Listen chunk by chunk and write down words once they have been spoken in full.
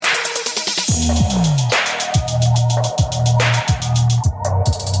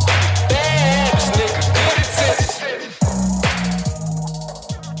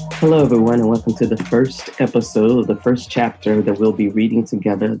Hello, everyone, and welcome to the first episode of the first chapter that we'll be reading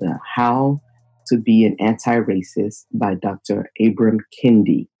together, the How to Be an Anti-Racist by Dr. Ibram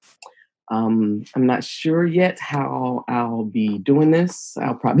Kendi. I'm not sure yet how I'll be doing this.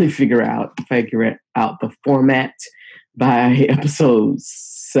 I'll probably figure out the format by episode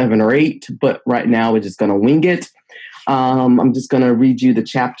 7 or 8, but right now we're just going to wing it. I'm just going to read you the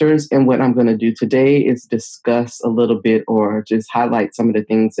chapters, and what I'm going to do today is discuss a little bit or just highlight some of the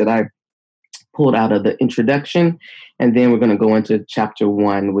things that I pulled out of the introduction, and then we're going to go into chapter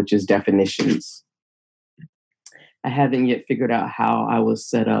 1, which is definitions. I haven't yet figured out how I will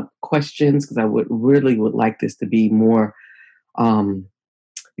set up questions because I would like this to be more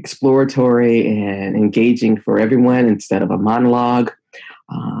exploratory and engaging for everyone instead of a monologue.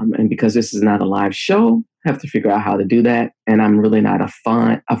 And because this is not a live show, I have to figure out how to do that. And I'm really not a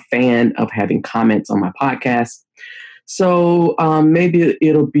fan of having comments on my podcast. So maybe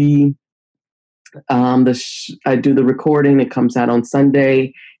it'll be I do the recording. It comes out on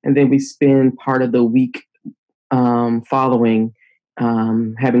Sunday, and then we spend part of the week following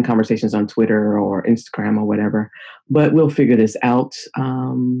having conversations on Twitter or Instagram or whatever. But we'll figure this out.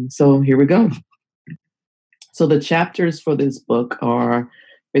 So here we go. So the chapters for this book are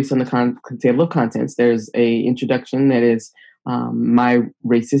based on the table of contents. There's a introduction that is my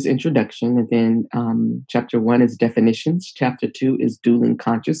racist introduction. And then chapter 1 is definitions. Chapter 2 is dueling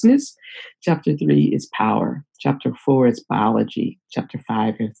consciousness. Chapter 3 is power. Chapter 4 is biology. Chapter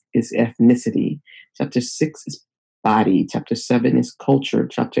 5 is ethnicity. Chapter 6 is body. Chapter 7 is culture.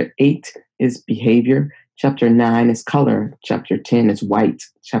 Chapter 8 is behavior. Chapter 9 is color. Chapter 10 is white.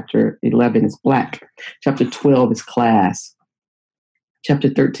 Chapter 11 is black. Chapter 12 is class. Chapter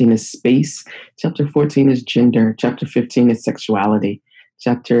 13 is space. Chapter 14 is gender. Chapter 15 is sexuality.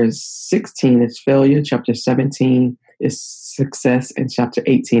 Chapter 16 is failure. Chapter 17 is success. And chapter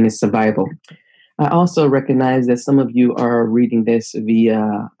 18 is survival. I also recognize that some of you are reading this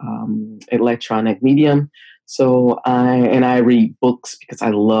via electronic medium. So I read books because I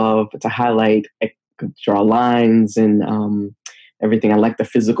love to highlight, draw lines and everything. I like the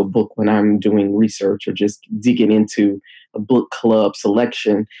physical book when I'm doing research or just digging into a book club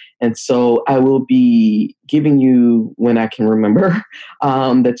selection. And so I will be giving you, when I can remember,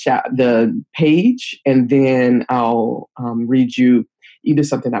 the page, and then I'll read you either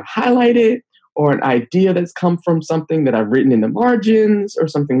something I've highlighted or an idea that's come from something that I've written in the margins or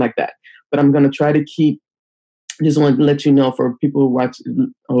something like that. But I'm going to try to just want to let you know, for people who watch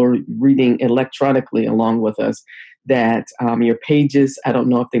or reading electronically along with us, that your pages, I don't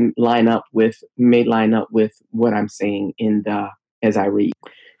know if they may line up with what I'm saying as I read.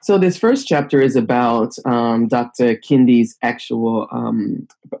 So this first chapter is about Dr. Kendi's actual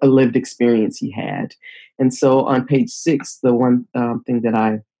lived experience he had. And so on page 6, the one thing that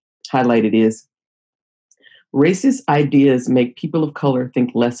I highlighted is, racist ideas make people of color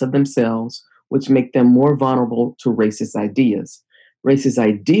think less of themselves, which make them more vulnerable to racist ideas. Racist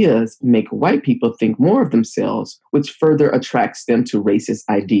ideas make white people think more of themselves, which further attracts them to racist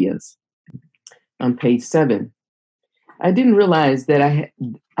ideas. On page 7, I didn't realize that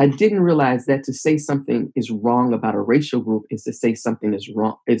to say something is wrong about a racial group is to say something is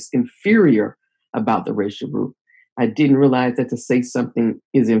wrong. It's inferior about the racial group. I didn't realize that to say something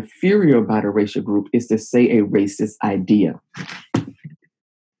is inferior about a racial group is to say a racist idea.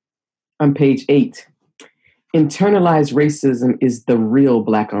 On page 8, internalized racism is the real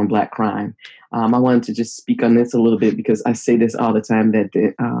black on black crime. I wanted to just speak on this a little bit because I say this all the time, that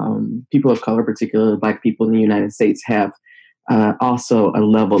people of color, particularly Black people in the United States, have also a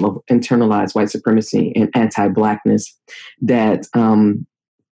level of internalized white supremacy and anti-Blackness that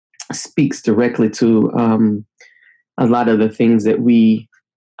speaks directly to a lot of the things that we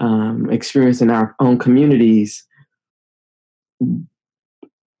experience in our own communities.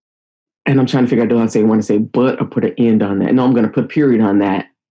 And I'm trying to figure out, do I want to say but or put an end on that? No, I'm going to put a period on that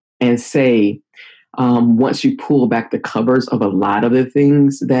and say, once you pull back the covers of a lot of the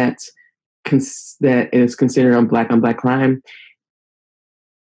things that is considered on black crime,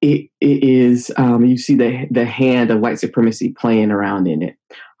 it is, you see the hand of white supremacy playing around in it.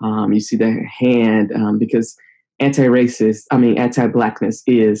 You see the hand, because anti-Blackness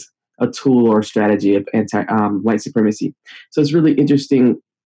is a tool or strategy of white supremacy. So it's really interesting.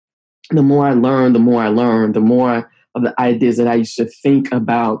 The more I learn, the more of the ideas that I used to think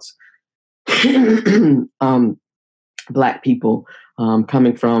about Black people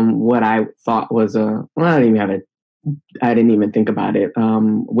coming from what I thought was I don't even have a I didn't even think about it,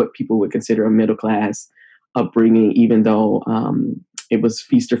 what people would consider a middle class upbringing, even though it was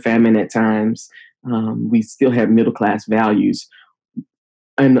feast or famine at times. We still have middle class values.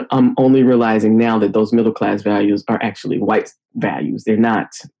 And I'm only realizing now that those middle class values are actually white values. They're not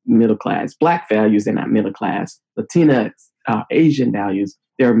middle class. Black values, they're not middle class. Latina, Asian values,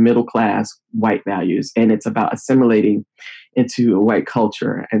 they're middle class white values. And it's about assimilating into a white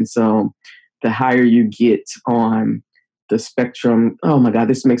culture. And so the higher you get on the spectrum, oh my God,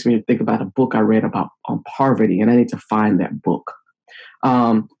 this makes me think about a book I read about on poverty, and I need to find that book.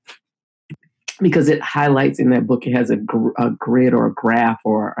 Because it highlights in that book, it has a grid or a graph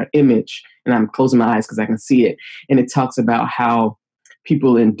or an image, and I'm closing my eyes because I can see it. And it talks about how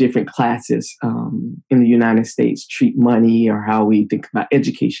people in different classes in the United States treat money, or how we think about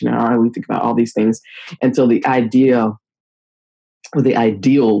education, or how we think about all these things. And so the idea, or the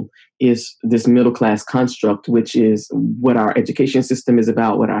ideal, is this middle class construct, which is what our education system is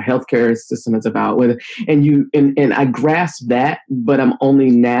about, what our healthcare system is about. And I grasp that, but I'm only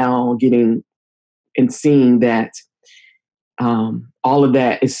now getting and seeing that all of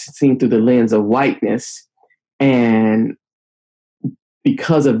that is seen through the lens of whiteness. And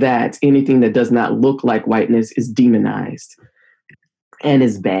because of that, anything that does not look like whiteness is demonized and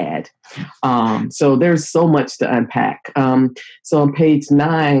is bad. So there's so much to unpack. So on page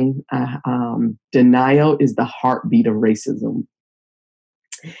 9, denial is the heartbeat of racism.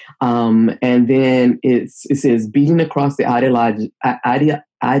 And then it says, beating across the ideology.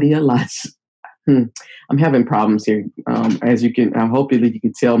 I'm having problems here. As you can, hopefully you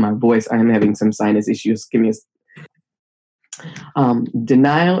can tell my voice, I am having some sinus issues. Give me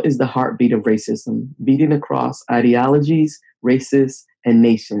denial is the heartbeat of racism, beating across ideologies, races, and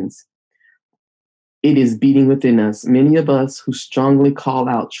nations. It is beating within us. Many of us who strongly call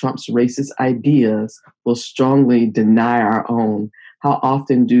out Trump's racist ideas will strongly deny our own. How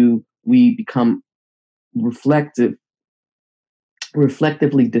often do we become reflectively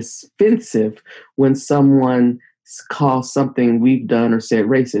defensive when someone calls something we've done or said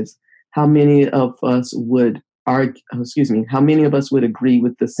racist? How many of us would how many of us would agree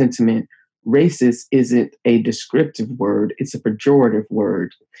with the sentiment, racist isn't a descriptive word, it's a pejorative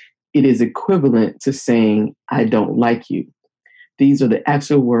word. It is equivalent to saying, I don't like you. These are the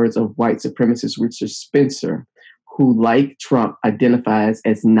actual words of white supremacist Richard Spencer, who, like Trump, identifies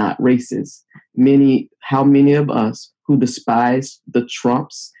as not racist. How many of us who despise the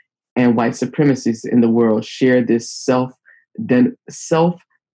Trumps and white supremacists in the world share this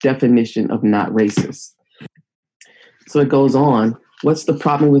self-definition of not racist? So it goes on. What's the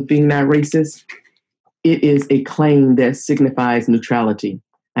problem with being not racist? It is a claim that signifies neutrality.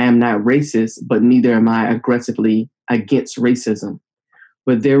 I am not racist, but neither am I aggressively against racism.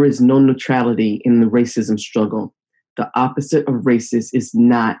 But there is no neutrality in the racism struggle. The opposite of racist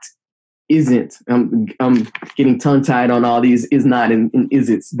isn't. I'm getting tongue-tied on all these is not and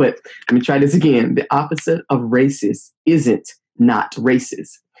is-its, but let me try this again. The opposite of racist isn't not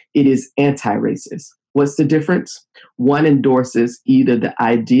racist. It is anti-racist. What's the difference? One endorses either the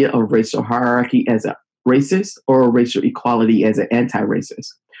idea of racial hierarchy as a racist or racial equality as an anti-racist.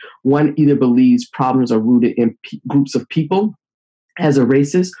 One either believes problems are rooted in groups of people as a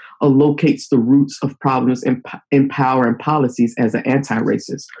racist, or locates the roots of problems in power and policies as an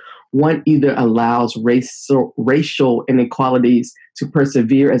anti-racist. One either allows racial inequalities to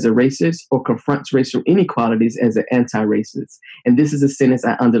persevere as a racist, or confronts racial inequalities as an anti-racist. And this is a sentence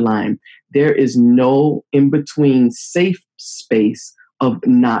I underline. There is no in-between safe space of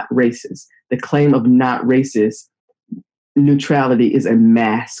not racist. The claim of not racist, neutrality, is a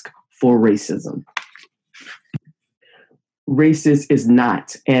mask for racism. Racist is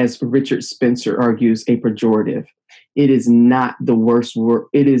not, as Richard Spencer argues, a pejorative. It is not the worst word.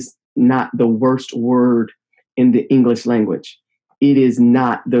 It is not the worst word in the English language. It is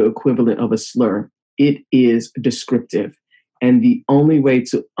not the equivalent of a slur. It is descriptive. And the only way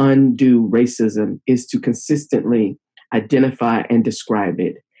to undo racism is to consistently identify and describe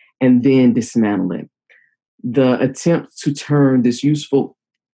it, and then dismantle it. The attempt to turn this usefully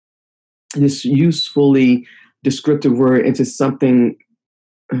descriptive word into something,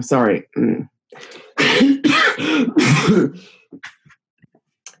 I'm sorry.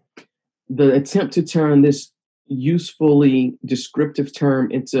 The attempt to turn this usefully descriptive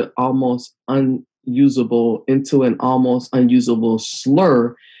term into an almost unusable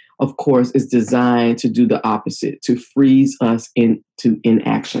slur, of course, is designed to do the opposite, to freeze us into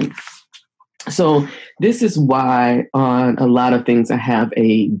inaction. So this is why on a lot of things I have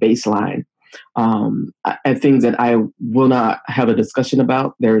a baseline. Things that I will not have a discussion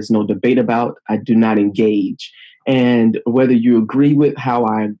about, there is no debate about, I do not engage. And whether you agree with how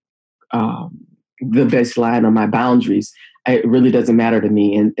um, the baseline or my boundaries, it really doesn't matter to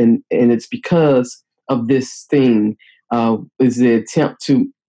me. And it's because of this thing, is the attempt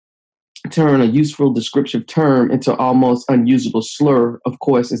to turn a useful descriptive term into almost unusable slur. Of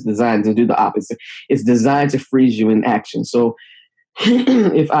course, is designed to do the opposite. It's designed to freeze you in action. So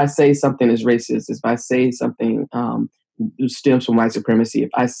if I say something is racist, if I say something stems from white supremacy, if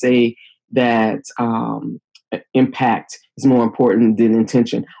I say that impact is more important than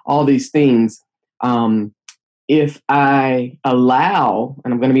intention, all these things, if I allow,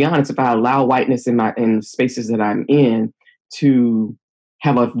 and I'm going to be honest, if I allow whiteness in spaces that I'm in to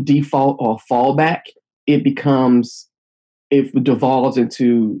have a default or fallback, it devolves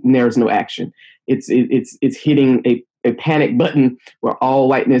into there's no action. It's hitting a panic button where all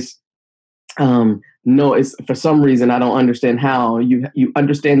whiteness. No, it's for some reason I don't understand how you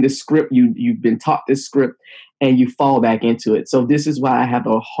understand this script. You've been taught this script, and you fall back into it. So this is why I have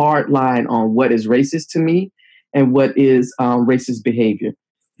a hard line on what is racist to me and what is racist behavior.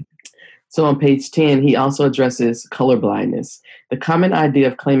 So on page 10, he also addresses colorblindness. The common idea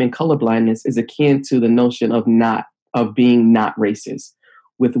of claiming colorblindness is akin to the notion of being not racist,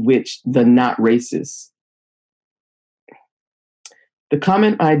 with which the not racist. The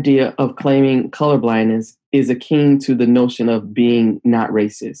common idea of claiming colorblindness is akin to the notion of being not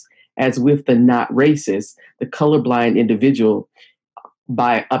racist. As with the not racist, the colorblind individual,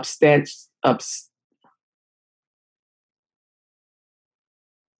 by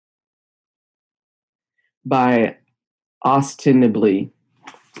ostensibly.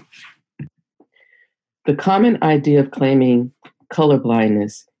 The common idea of claiming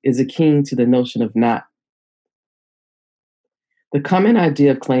colorblindness is akin to the notion of not. The common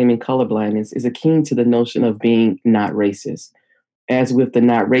idea of claiming colorblindness is akin to the notion of being not racist. As with the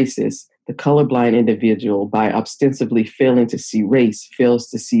not racist, the colorblind individual, by ostensibly failing to see race, fails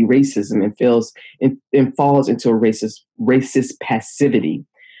to see racism and falls into a racist passivity.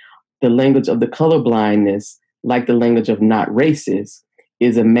 The language of the colorblindness, like the language of not racist,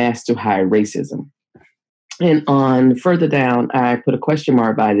 is a mask to hide racism. And on further down, I put a question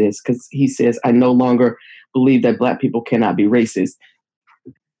mark by this because he says, I no longer believe that Black people cannot be racist.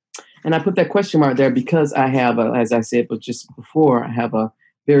 And I put that question mark there because I have, as I said, but just before, I have a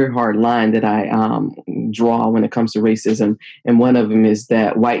very hard line that I draw when it comes to racism. And one of them is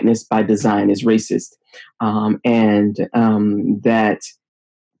that whiteness by design is racist. And that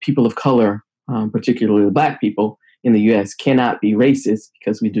people of color, particularly Black people in the U.S., cannot be racist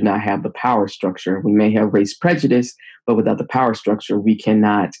because we do not have the power structure. We may have race prejudice, but without the power structure, we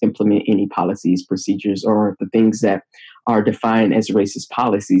cannot implement any policies, procedures, or the things that are defined as racist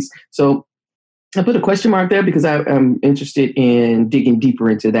policies. So I put a question mark there because I'm interested in digging deeper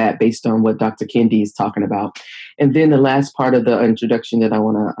into that based on what Dr. Kendi is talking about. And then the last part of the introduction that I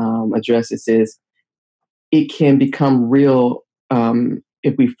want to address, it says, it can become real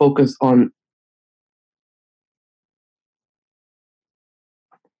if we focus on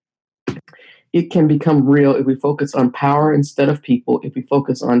it can become real if we focus on power instead of people, if we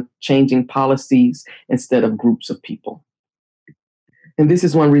focus on changing policies instead of groups of people. And this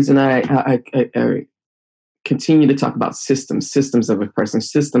is one reason I continue to talk about systems of a person,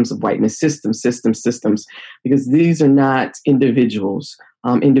 systems of whiteness, systems, because these are not individuals.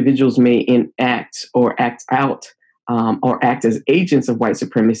 Individuals may enact or act out or act as agents of white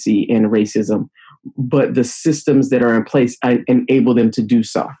supremacy and racism, but the systems that are in place enable them to do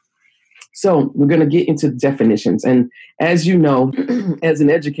so. So we're going to get into definitions. And as you know, as an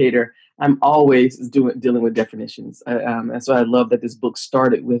educator, I'm always dealing with definitions. And so I love that this book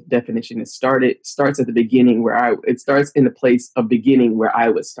started with definition. It starts at the beginning it starts in the place of beginning where I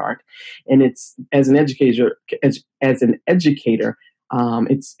would start. And it's as an educator,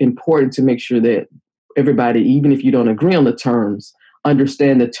 it's important to make sure that everybody, even if you don't agree on the terms,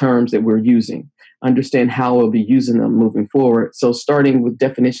 understand the terms that we're using. Understand how we'll be using them moving forward. So starting with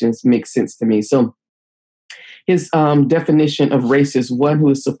definitions makes sense to me. So his definition of racist, one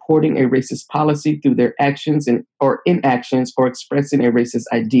who is supporting a racist policy through their actions or inactions or expressing a racist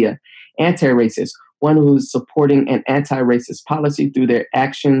idea. Anti-racist, one who is supporting an anti-racist policy through their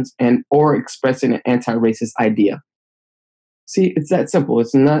actions or expressing an anti-racist idea. See, it's that simple.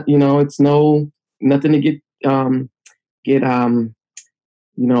 It's not, it's nothing to get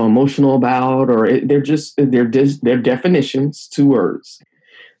emotional about, or they're definitions, 2 words.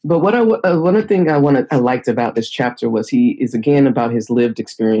 But one of the things I liked about this chapter was he is again about his lived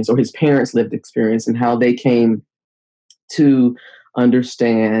experience or his parents' lived experience and how they came to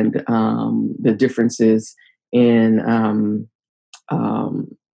understand the differences in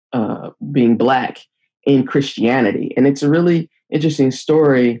being Black in Christianity. And it's a really interesting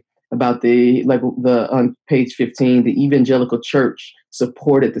story about on page 15, the evangelical church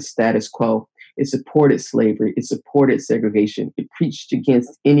supported the status quo. It supported slavery. It supported segregation. It preached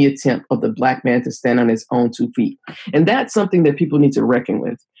against any attempt of the Black man to stand on his own 2 feet. And that's something that people need to reckon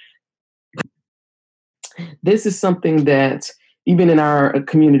with. This is something that even in our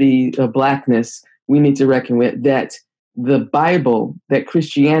community of Blackness, we need to reckon with, that the Bible, that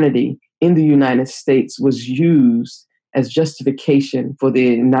Christianity in the United States was used as justification for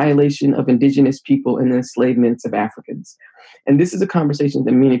the annihilation of indigenous people and the enslavement of Africans. And this is a conversation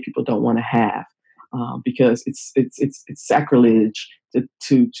that many people don't want to have because it's sacrilege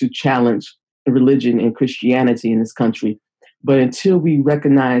to challenge religion and Christianity in this country. But until we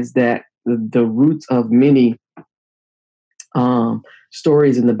recognize that the roots of many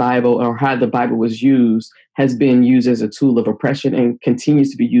stories in the Bible, or how the Bible was used, has been used as a tool of oppression and continues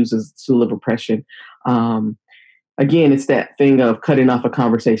to be used as a tool of oppression. Again, it's that thing of cutting off a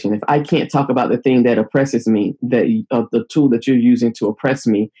conversation. If I can't talk about the thing that oppresses me, the tool that you're using to oppress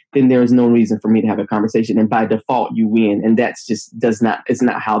me, then there is no reason for me to have a conversation. And by default, you win. And that's just it's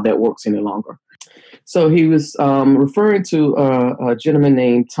not how that works any longer. So he was referring to a gentleman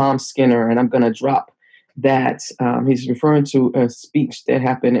named Tom Skinner, and I'm going to drop that. He's referring to a speech that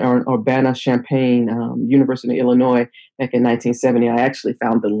happened in Urbana-Champaign, University of Illinois, back in 1970. I actually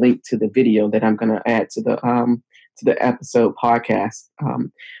found the link to the video that I'm going to add to the episode podcast.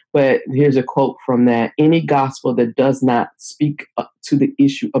 But here's a quote from that: "Any gospel that does not speak up to the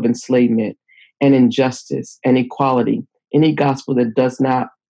issue of enslavement and injustice and equality, any gospel that does not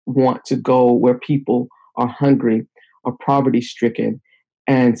want to go where people are hungry or poverty-stricken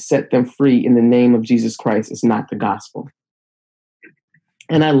and set them free in the name of Jesus Christ is not the gospel."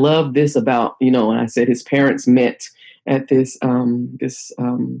 And I love this about, when I said his parents met at this event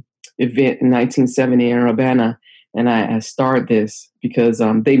in 1970 in Urbana. And I started this because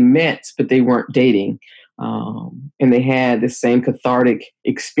they met, but they weren't dating. And they had the same cathartic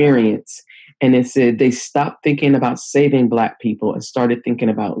experience. And it said they stopped thinking about saving Black people and started thinking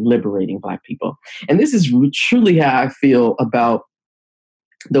about liberating Black people. And this is truly how I feel about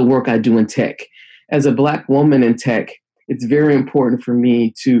the work I do in tech. As a Black woman in tech, it's very important for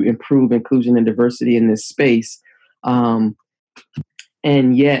me to improve inclusion and diversity in this space. And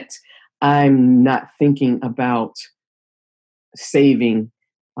yet I'm not thinking about saving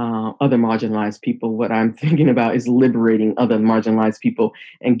other marginalized people. What I'm thinking about is liberating other marginalized people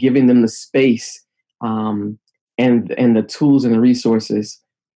and giving them the space and the tools and the resources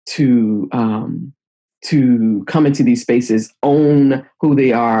to come into these spaces, own who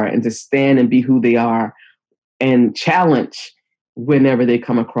they are, and to stand and be who they are, and challenge whenever they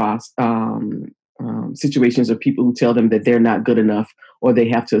come across situations or people who tell them that they're not good enough or they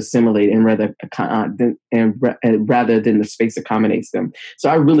have to assimilate and rather than the space accommodates them. So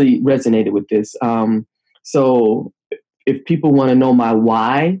I really resonated with this. So if people want to know my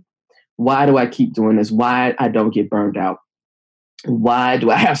why do I keep doing this? Why I don't get burned out? Why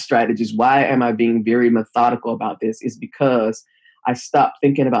do I have strategies? Why am I being very methodical about this? Is because I stopped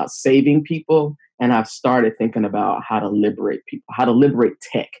thinking about saving people and I've started thinking about how to liberate people, how to liberate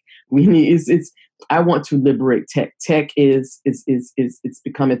tech. I want to liberate tech. Tech it's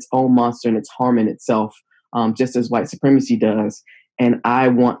become its own monster and it's harming itself, just as white supremacy does. And I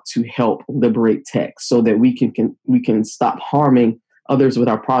want to help liberate tech so that we can stop harming others with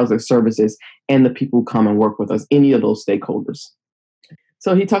our products or services and the people who come and work with us, any of those stakeholders.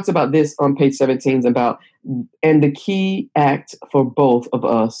 So he talks about this on page 17 and the key act for both of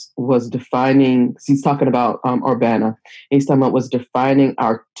us was defining, he's talking about Urbana, and he's talking about was defining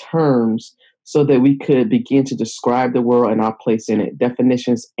our terms so that we could begin to describe the world and our place in it.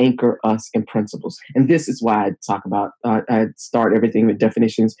 Definitions anchor us in principles. And this is why I talk about, I start everything with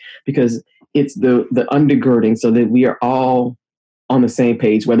definitions, because it's the undergirding so that we are all on the same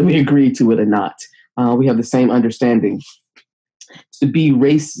page, whether we agree to it or not. We have the same understanding. To be a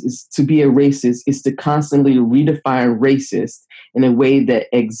racist is to constantly redefine racist in a way that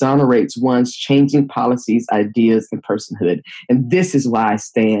exonerates one's changing policies, ideas, and personhood. And this is why I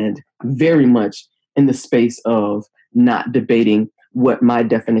stand very much in the space of not debating what my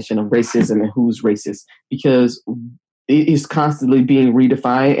definition of racism and who's racist, because it is constantly being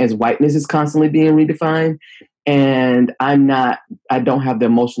redefined as whiteness is constantly being redefined. And I don't have the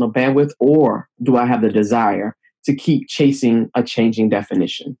emotional bandwidth, or do I have the desire to keep chasing a changing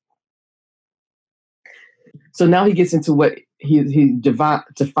definition. So now he gets into what he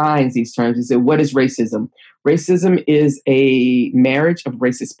defines these terms. He said, what is racism? Racism is a marriage of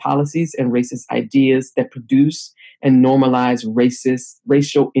racist policies and racist ideas that produce and normalize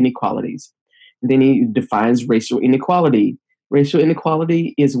racial inequalities. Then he defines racial inequality. Racial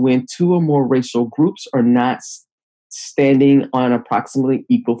inequality is when two or more racial groups are not standing on approximately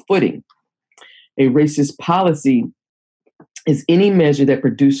equal footing. A racist policy is any measure that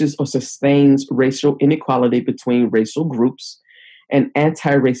produces or sustains racial inequality between racial groups. An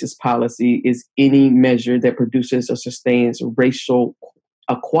anti-racist policy is any measure that produces or sustains racial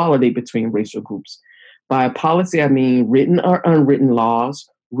equality between racial groups. By a policy, I mean written or unwritten laws,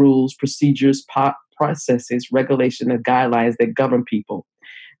 rules, procedures, processes, regulation, and guidelines that govern people.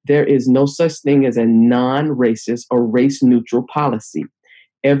 There is no such thing as a non-racist or race-neutral policy.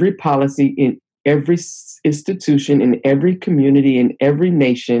 Every policy in every institution, in every community, in every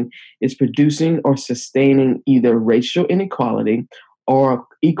nation is producing or sustaining either racial inequality or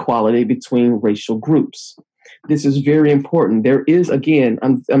equality between racial groups. This is very important. There is, again,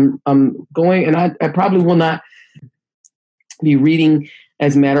 I'm going, and I probably will not be reading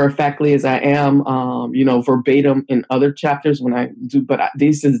as matter of factly as I am, verbatim in other chapters when I do. But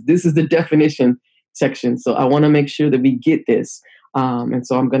this is the definition section, so I want to make sure that we get this. And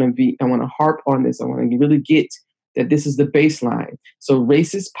so I want to harp on this. I want to really get that this is the baseline. So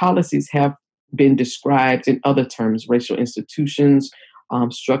racist policies have been described in other terms: racial institutions,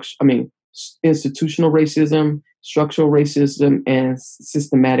 institutional racism, structural racism, and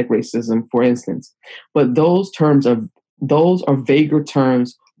systematic racism, for instance. But those are vaguer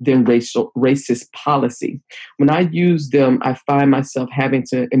terms than racist policy. When I use them, I find myself having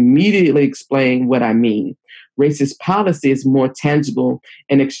to immediately explain what I mean. Racist policy is more tangible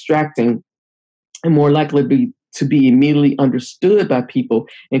and extracting and more likely to be immediately understood by people,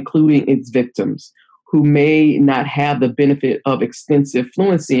 including its victims, who may not have the benefit of extensive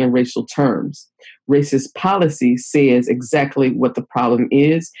fluency in racial terms. Racist policy says exactly what the problem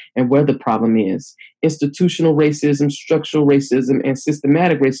is and where the problem is. Institutional racism, structural racism, and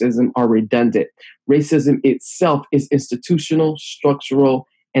systematic racism are redundant. Racism itself is institutional, structural,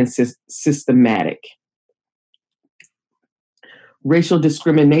 and systematic. Racial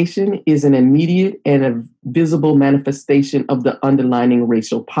discrimination is an immediate and a visible manifestation of the underlying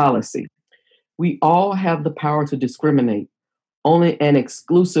racial policy. We all have the power to discriminate. Only an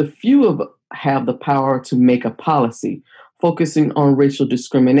exclusive few have the power to make a policy. Focusing on racial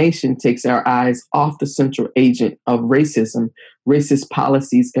discrimination takes our eyes off the central agent of racism, racist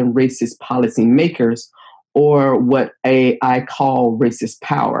policies, and racist policy makers, or what I call racist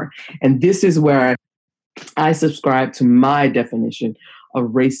power. And this is where I subscribe to my definition of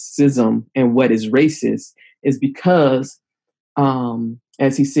racism and what is racist, is because,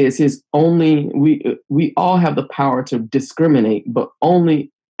 as he says, we all have the power to discriminate, but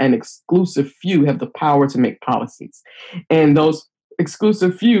only an exclusive few have the power to make policies. And those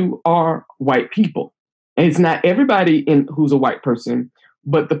exclusive few are white people. And it's not everybody who's a white person,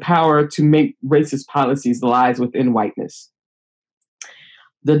 but the power to make racist policies lies within whiteness.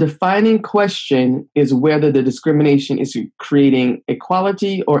 The defining question is whether the discrimination is creating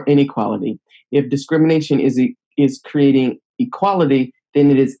equality or inequality. If discrimination is creating equality,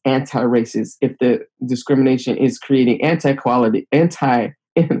 then it is anti-racist. If the discrimination is creating inequality,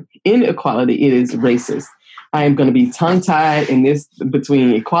 it is racist. I am going to be tongue-tied in this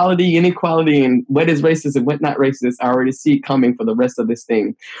between equality, inequality, and what is racist and what not racist. I already see it coming for the rest of this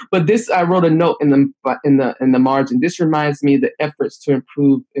thing. But this, I wrote a note in the margin. This reminds me of the efforts to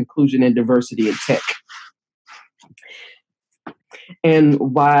improve inclusion and diversity in tech, and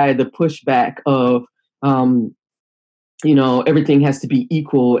why the pushback of everything has to be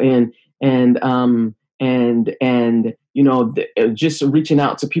equal and just reaching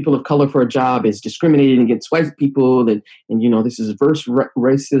out to people of color for a job is discriminating against white people, and this is reverse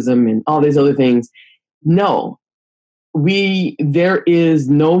racism and all these other things. No, there is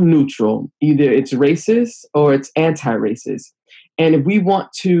no neutral. Either it's racist or it's anti-racist. And if we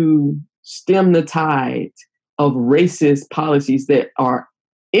want to stem the tide of racist policies that are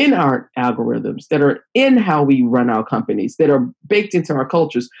in our algorithms, that are in how we run our companies, that are baked into our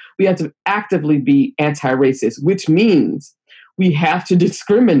cultures, we have to actively be anti-racist, which means we have to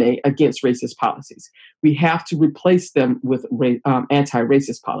discriminate against racist policies. We have to replace them with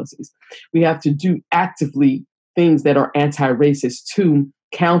anti-racist policies. We have to do actively things that are anti-racist to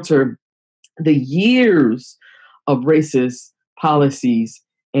counter the years of racist policies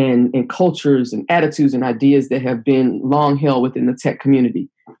and cultures and attitudes and ideas that have been long held within the tech community.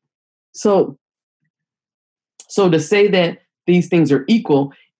 So to say that these things are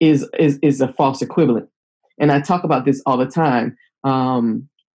equal is a false equivalent. And I talk about this all the time.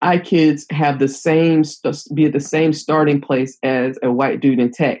 I kids have be at the same starting place as a white dude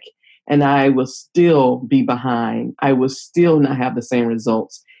in tech, and I will still be behind. I will still not have the same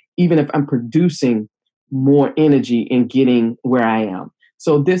results. even if I'm producing more energy in getting where I am.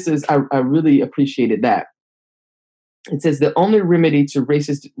 So this is, I really appreciated that. It says the only remedy to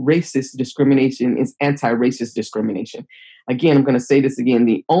racist discrimination is anti-racist discrimination. Again, I'm going to say this again.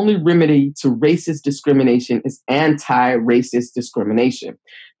 The only remedy to racist discrimination is anti-racist discrimination.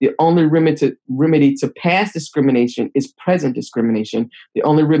 The only remedy to past discrimination is present discrimination. The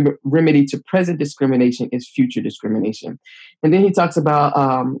only remedy to present discrimination is future discrimination. And then he talks about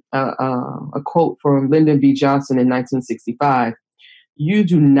a quote from Lyndon B. Johnson in 1965. You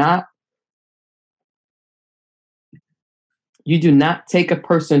do not take a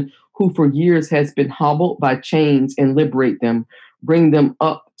person who for years has been hobbled by chains and liberate them, bring them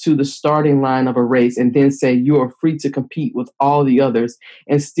up to the starting line of a race, and then say you are free to compete with all the others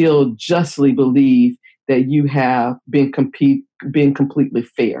and still justly believe that you have been completely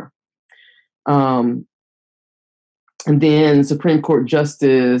fair. And then Supreme Court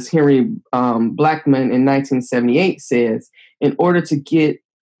Justice Henry Blackmun in 1978 says, in order to get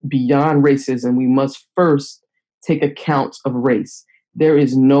beyond racism, we must first take account of race. There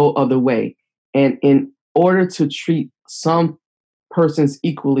is no other way. And in order to treat some persons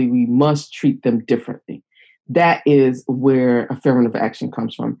equally, we must treat them differently. That is where affirmative action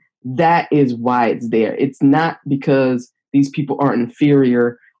comes from. That is why it's there. It's not because these people are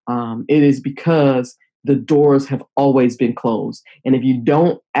inferior. It is because the doors have always been closed. And if you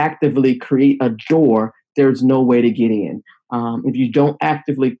don't actively create a door, there's no way to get in. If you don't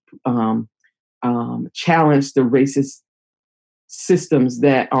actively challenge the racist systems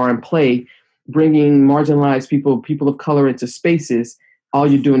that are in play, bringing marginalized people of color into spaces, all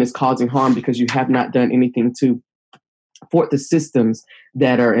you're doing is causing harm because you have not done anything to thwart the systems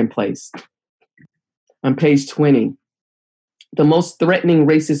that are in place. On page 20, the most threatening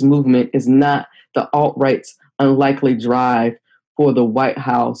racist movement is not the alt-right's unlikely drive for the White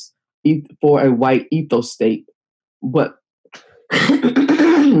House, for a white ethos state, but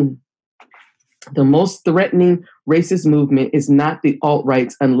the most threatening racist movement is not the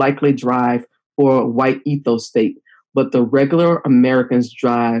alt-right's unlikely drive for a white ethos state, but the regular Americans'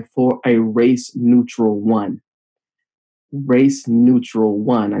 drive for a race-neutral one. Race-neutral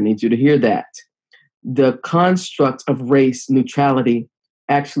one. I need you to hear that. The construct of race neutrality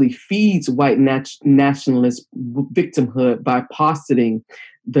actually feeds white nationalist victimhood by positing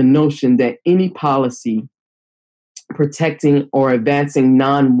the notion that any policy protecting or advancing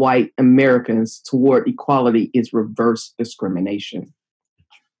non-white Americans toward equality is reverse discrimination.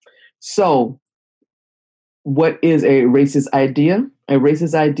 So, what is a racist idea? A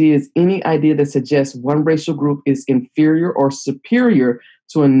racist idea is any idea that suggests one racial group is inferior or superior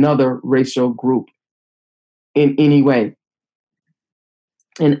to another racial group in any way.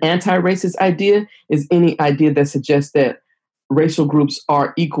 An anti-racist idea is any idea that suggests that racial groups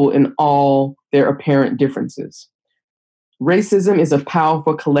are equal in all their apparent differences. Racism is a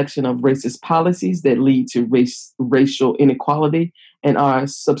powerful collection of racist policies that lead to racial inequality and are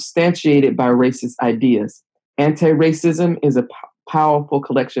substantiated by racist ideas. Anti-racism is a powerful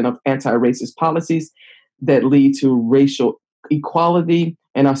collection of anti-racist policies that lead to racial equality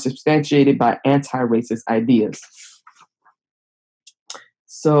and are substantiated by anti-racist ideas.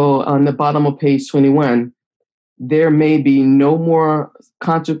 So on the bottom of page 21, there may be no more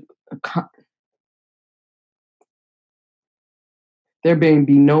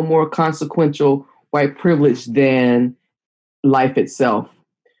consequential white privilege than life itself.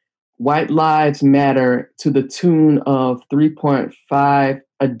 White lives matter to the tune of 3.5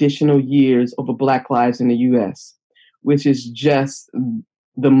 additional years over Black lives in the U.S., which is just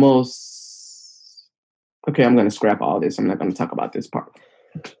the most... Okay, I'm going to scrap all this. I'm not going to talk about this part.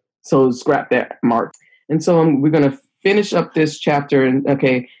 So scrap that, Mark. And so we're going to finish up this chapter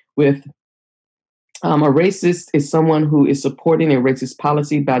with a racist is someone who is supporting a racist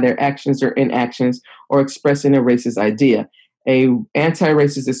policy by their actions or inactions or expressing a racist idea. A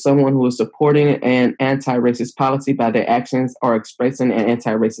anti-racist is someone who is supporting an anti-racist policy by their actions or expressing an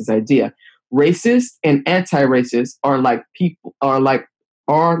anti-racist idea. Racist and anti-racist are like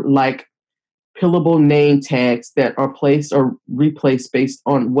pillable name tags that are placed or replaced based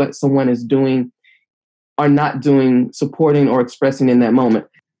on what someone is doing or not doing, supporting or expressing in that moment.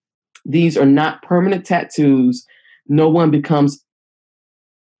 These are not permanent tattoos. No one becomes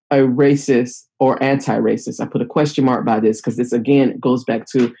a racist or anti-racist. I put a question mark by this because this, again, goes back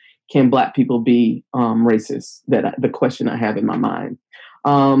to, can Black people be racist? The question I have in my mind.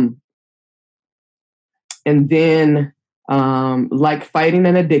 And then, like fighting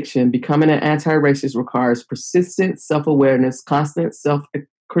an addiction, becoming an anti-racist requires persistent self-awareness, constant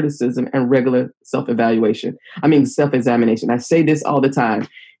self-criticism, and regular self-examination. I say this all the time.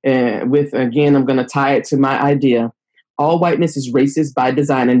 again, I'm going to tie it to my idea. All whiteness is racist by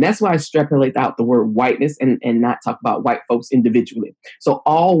design. And that's why I extrapolate out the word whiteness and not talk about white folks individually. So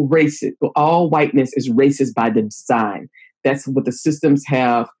all whiteness is racist by design. That's what the systems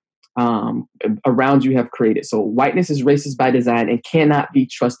have around you have created. So whiteness is racist by design and cannot be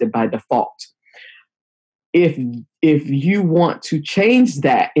trusted by default. If you want to change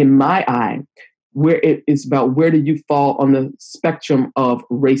that, in my eye, where it is about where do you fall on the spectrum of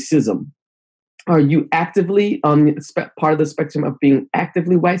racism? Are you actively on the part of the spectrum of being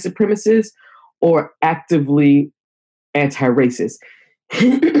actively white supremacist or actively anti-racist?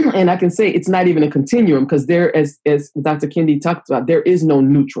 And I can say it's not even a continuum because there, as Dr. Kendi talked about, there is no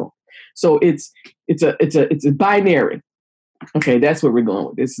neutral. So it's a binary. Okay, that's where we're going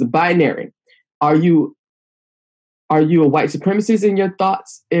with this. It's a binary. Are you a white supremacist in your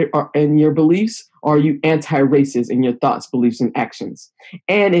thoughts and your beliefs? Or are you anti-racist in your thoughts, beliefs, and actions?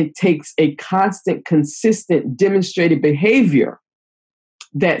 And it takes a constant, consistent, demonstrated behavior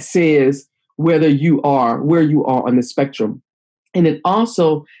that says where you are on the spectrum. And it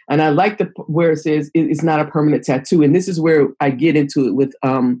also, and I like where it says it's not a permanent tattoo. And this is where I get into it with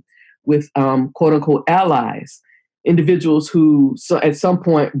quote unquote allies, individuals who at some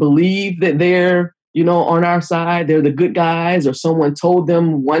point believe that they're on our side, they're the good guys, or someone told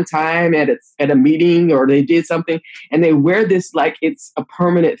them one time at a meeting, or they did something, and they wear this like it's a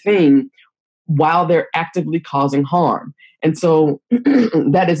permanent thing while they're actively causing harm. And so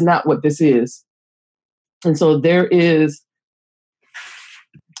that is not what this is. And so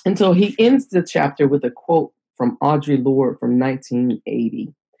he ends the chapter with a quote from Audre Lorde from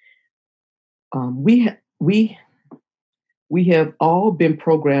 1980. We have all been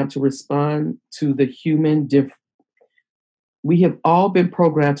programmed to respond to the human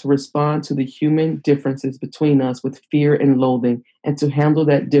differences between us with fear and loathing, and to handle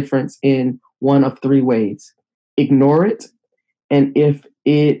that difference in one of three ways: ignore it, and if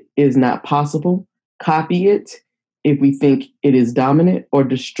it is not possible, copy it if we think it is dominant, or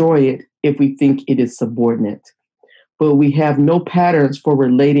destroy it if we think it is subordinate. But we have no patterns for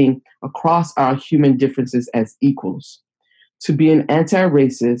relating across our human differences as equals. To be an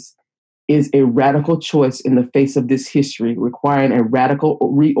anti-racist is a radical choice in the face of this history, requiring a radical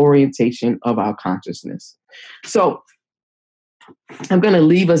reorientation of our consciousness. So I'm going to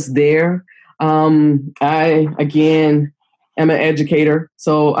leave us there. I, again, am an educator,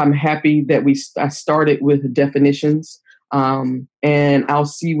 so I'm happy that I started with definitions, and I'll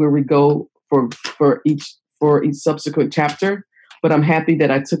see where we go for each subsequent chapter. But I'm happy that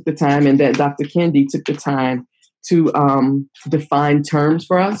I took the time and that Dr. Kendi took the time to define terms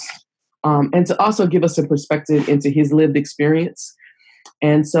for us, and to also give us some perspective into his lived experience.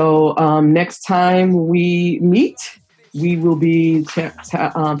 And so next time we meet, we will be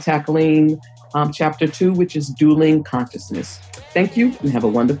tackling chapter 2, which is dueling consciousness. Thank you and have a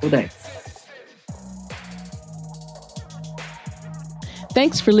wonderful day.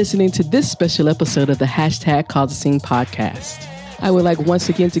 Thanks for listening to this special episode of the Cause a Scene podcast. I would like once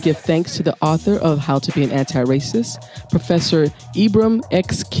again to give thanks to the author of How to Be an Anti-Racist, Professor Ibram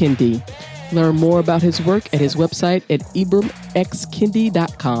X. Kendi. Learn more about his work at his website at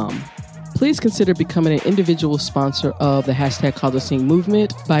ibramxkendi.com. Please consider becoming an individual sponsor of the Cause a Scene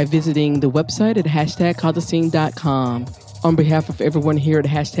movement by visiting the website at #causascene.com. On behalf of everyone here at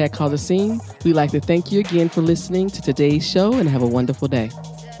Cause a Scene, we'd like to thank you again for listening to today's show and have a wonderful day.